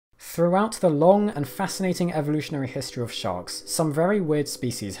Throughout the long and fascinating evolutionary history of sharks, some very weird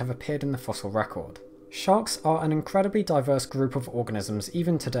species have appeared in the fossil record. Sharks are an incredibly diverse group of organisms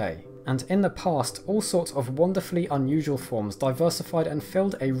even today, and in the past all sorts of wonderfully unusual forms diversified and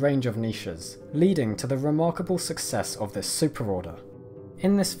filled a range of niches, leading to the remarkable success of this superorder.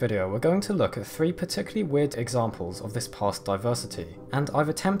 In this video we're going to look at 3 particularly weird examples of this past diversity, and I've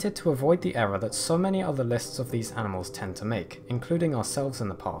attempted to avoid the error that so many other lists of these animals tend to make, including ourselves in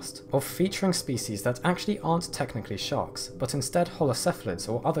the past, of featuring species that actually aren't technically sharks, but instead holocephalids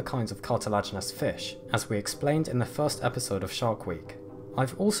or other kinds of cartilaginous fish, as we explained in the first episode of Shark Week.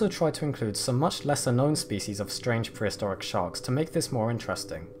 I've also tried to include some much lesser known species of strange prehistoric sharks to make this more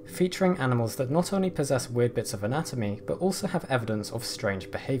interesting, featuring animals that not only possess weird bits of anatomy, but also have evidence of strange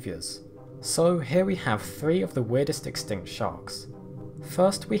behaviours. So here we have 3 of the weirdest extinct sharks.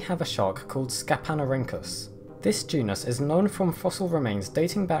 First we have a shark called Scapanorhynchus. This genus is known from fossil remains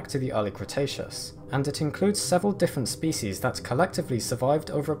dating back to the early Cretaceous, and it includes several different species that collectively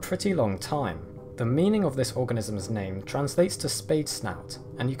survived over a pretty long time. The meaning of this organism's name translates to spade snout,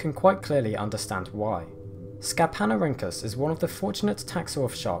 and you can quite clearly understand why. Scapanorhynchus is one of the fortunate taxa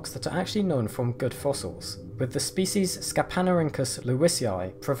of sharks that are actually known from good fossils, with the species Scapanorhynchus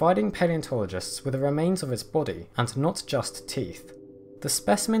lewisii providing paleontologists with the remains of its body, and not just teeth. The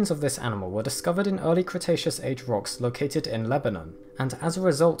specimens of this animal were discovered in early Cretaceous age rocks located in Lebanon, and as a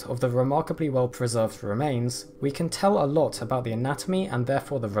result of the remarkably well preserved remains, we can tell a lot about the anatomy and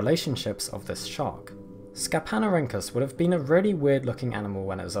therefore the relationships of this shark. Scapanorhynchus would have been a really weird looking animal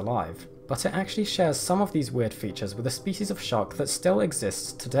when it was alive, but it actually shares some of these weird features with a species of shark that still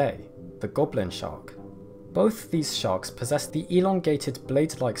exists today, the goblin shark. Both these sharks possess the elongated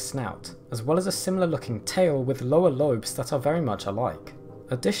blade-like snout, as well as a similar looking tail with lower lobes that are very much alike.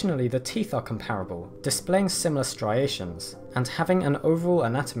 Additionally, the teeth are comparable, displaying similar striations, and having an overall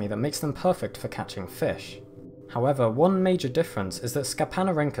anatomy that makes them perfect for catching fish. However, one major difference is that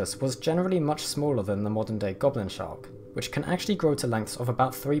Scapanorhynchus was generally much smaller than the modern day goblin shark, which can actually grow to lengths of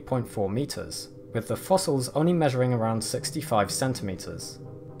about 3.4 meters, with the fossils only measuring around 65 centimeters.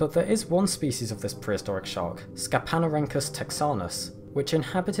 But there is one species of this prehistoric shark, Scapanorhynchus texanus, which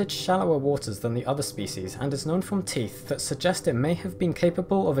inhabited shallower waters than the other species and is known from teeth that suggest it may have been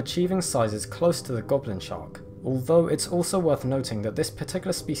capable of achieving sizes close to the goblin shark, although it's also worth noting that this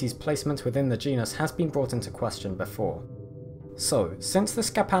particular species' placement within the genus has been brought into question before. So, since the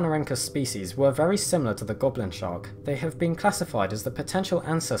Scapanorhynchus species were very similar to the goblin shark, they have been classified as the potential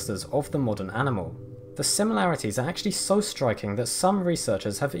ancestors of the modern animal. The similarities are actually so striking that some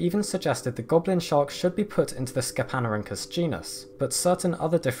researchers have even suggested the goblin shark should be put into the Scapanorhynchus genus, but certain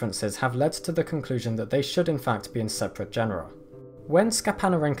other differences have led to the conclusion that they should in fact be in separate genera. When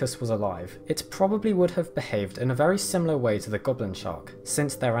Scapanorhynchus was alive, it probably would have behaved in a very similar way to the goblin shark,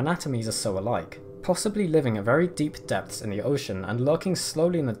 since their anatomies are so alike, possibly living at very deep depths in the ocean and lurking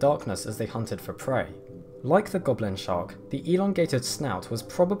slowly in the darkness as they hunted for prey. Like the goblin shark, the elongated snout was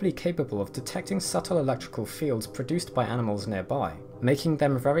probably capable of detecting subtle electrical fields produced by animals nearby, making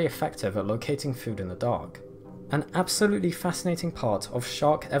them very effective at locating food in the dark. An absolutely fascinating part of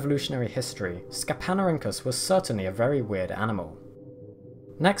shark evolutionary history, Scapanorhynchus was certainly a very weird animal.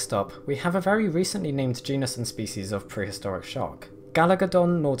 Next up, we have a very recently named genus and species of prehistoric shark,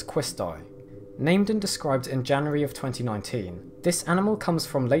 Galagadon nordquistae. Named and described in January of 2019, this animal comes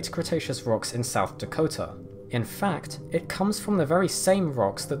from late Cretaceous rocks in South Dakota. In fact, it comes from the very same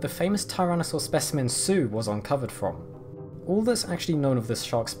rocks that the famous tyrannosaur specimen Sue was uncovered from. All that's actually known of this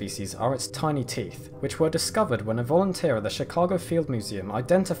shark species are its tiny teeth, which were discovered when a volunteer at the Chicago Field Museum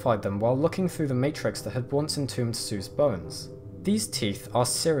identified them while looking through the matrix that had once entombed Sue's bones. These teeth are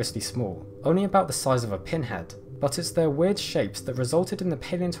seriously small, only about the size of a pinhead, but it's their weird shapes that resulted in the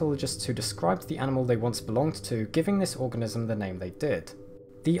paleontologists who described the animal they once belonged to giving this organism the name they did.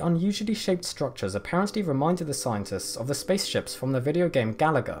 The unusually shaped structures apparently reminded the scientists of the spaceships from the video game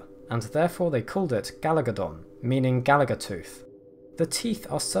Galaga, and therefore they called it Galagadon, meaning Galagatooth. The teeth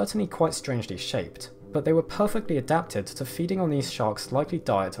are certainly quite strangely shaped, but they were perfectly adapted to feeding on these sharks' likely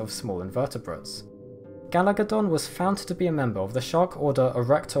diet of small invertebrates. Galagadon was found to be a member of the shark order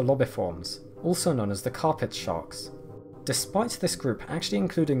Orectolobiformes, also known as the carpet sharks. Despite this group actually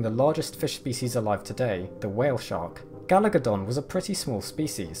including the largest fish species alive today, the whale shark, Galagadon was a pretty small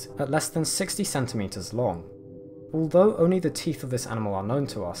species, at less than 60 centimeters long. Although only the teeth of this animal are known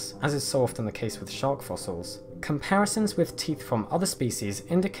to us, as is so often the case with shark fossils, comparisons with teeth from other species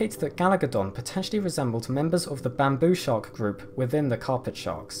indicate that Galagadon potentially resembled members of the bamboo shark group within the carpet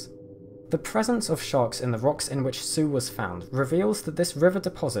sharks. The presence of sharks in the rocks in which Sue was found reveals that this river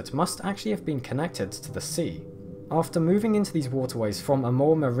deposit must actually have been connected to the sea. After moving into these waterways from a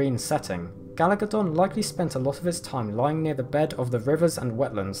more marine setting, Galagadon likely spent a lot of his time lying near the bed of the rivers and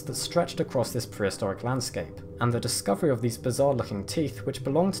wetlands that stretched across this prehistoric landscape, and the discovery of these bizarre-looking teeth, which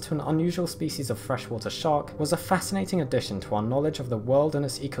belonged to an unusual species of freshwater shark, was a fascinating addition to our knowledge of the world and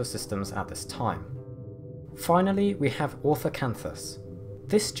its ecosystems at this time. Finally, we have Orthocanthus.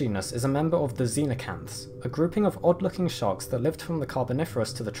 This genus is a member of the Xenocanths, a grouping of odd-looking sharks that lived from the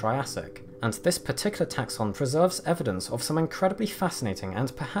Carboniferous to the Triassic, and this particular taxon preserves evidence of some incredibly fascinating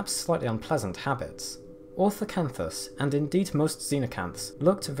and perhaps slightly unpleasant habits. Orthocanthus, and indeed most xenocanths,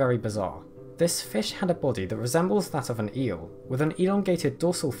 looked very bizarre. This fish had a body that resembles that of an eel, with an elongated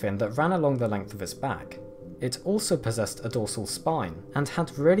dorsal fin that ran along the length of its back. It also possessed a dorsal spine, and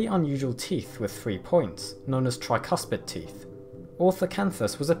had really unusual teeth with 3 points, known as tricuspid teeth.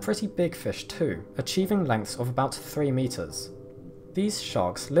 Orthocanthus was a pretty big fish too, achieving lengths of about 3 meters. These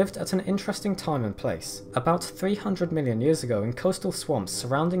sharks lived at an interesting time and place, about 300 million years ago in coastal swamps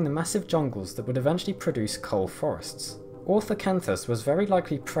surrounding the massive jungles that would eventually produce coal forests. Orthocanthus was very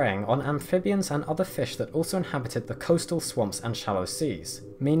likely preying on amphibians and other fish that also inhabited the coastal swamps and shallow seas,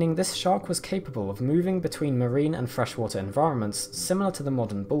 meaning this shark was capable of moving between marine and freshwater environments similar to the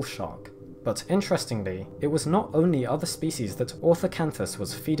modern bull shark. But interestingly, it was not only other species that Orthocanthus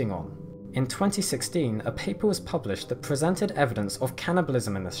was feeding on. In 2016, a paper was published that presented evidence of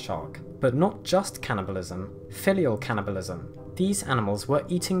cannibalism in this shark, but not just cannibalism, filial cannibalism. These animals were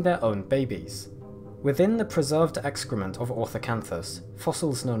eating their own babies. Within the preserved excrement of Orthocanthus,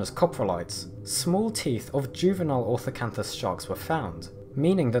 fossils known as coprolites, small teeth of juvenile Orthocanthus sharks were found,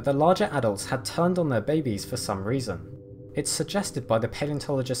 meaning that the larger adults had turned on their babies for some reason. It's suggested by the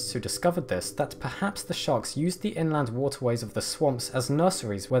paleontologists who discovered this that perhaps the sharks used the inland waterways of the swamps as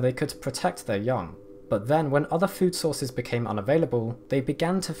nurseries where they could protect their young, but then when other food sources became unavailable, they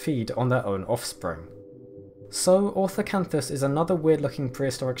began to feed on their own offspring. So Orthocanthus is another weird-looking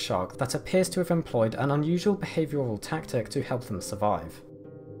prehistoric shark that appears to have employed an unusual behavioural tactic to help them survive.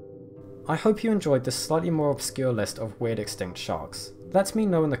 I hope you enjoyed this slightly more obscure list of weird extinct sharks. Let me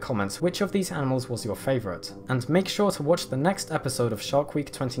know in the comments which of these animals was your favourite, and make sure to watch the next episode of Shark Week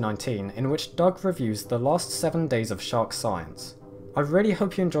 2019 in which Doug reviews the last 7 days of shark science. I really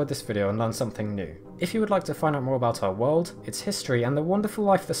hope you enjoyed this video and learned something new. If you would like to find out more about our world, its history and the wonderful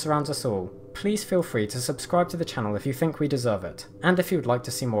life that surrounds us all, please feel free to subscribe to the channel if you think we deserve it, and if you would like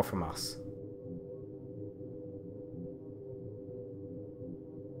to see more from us.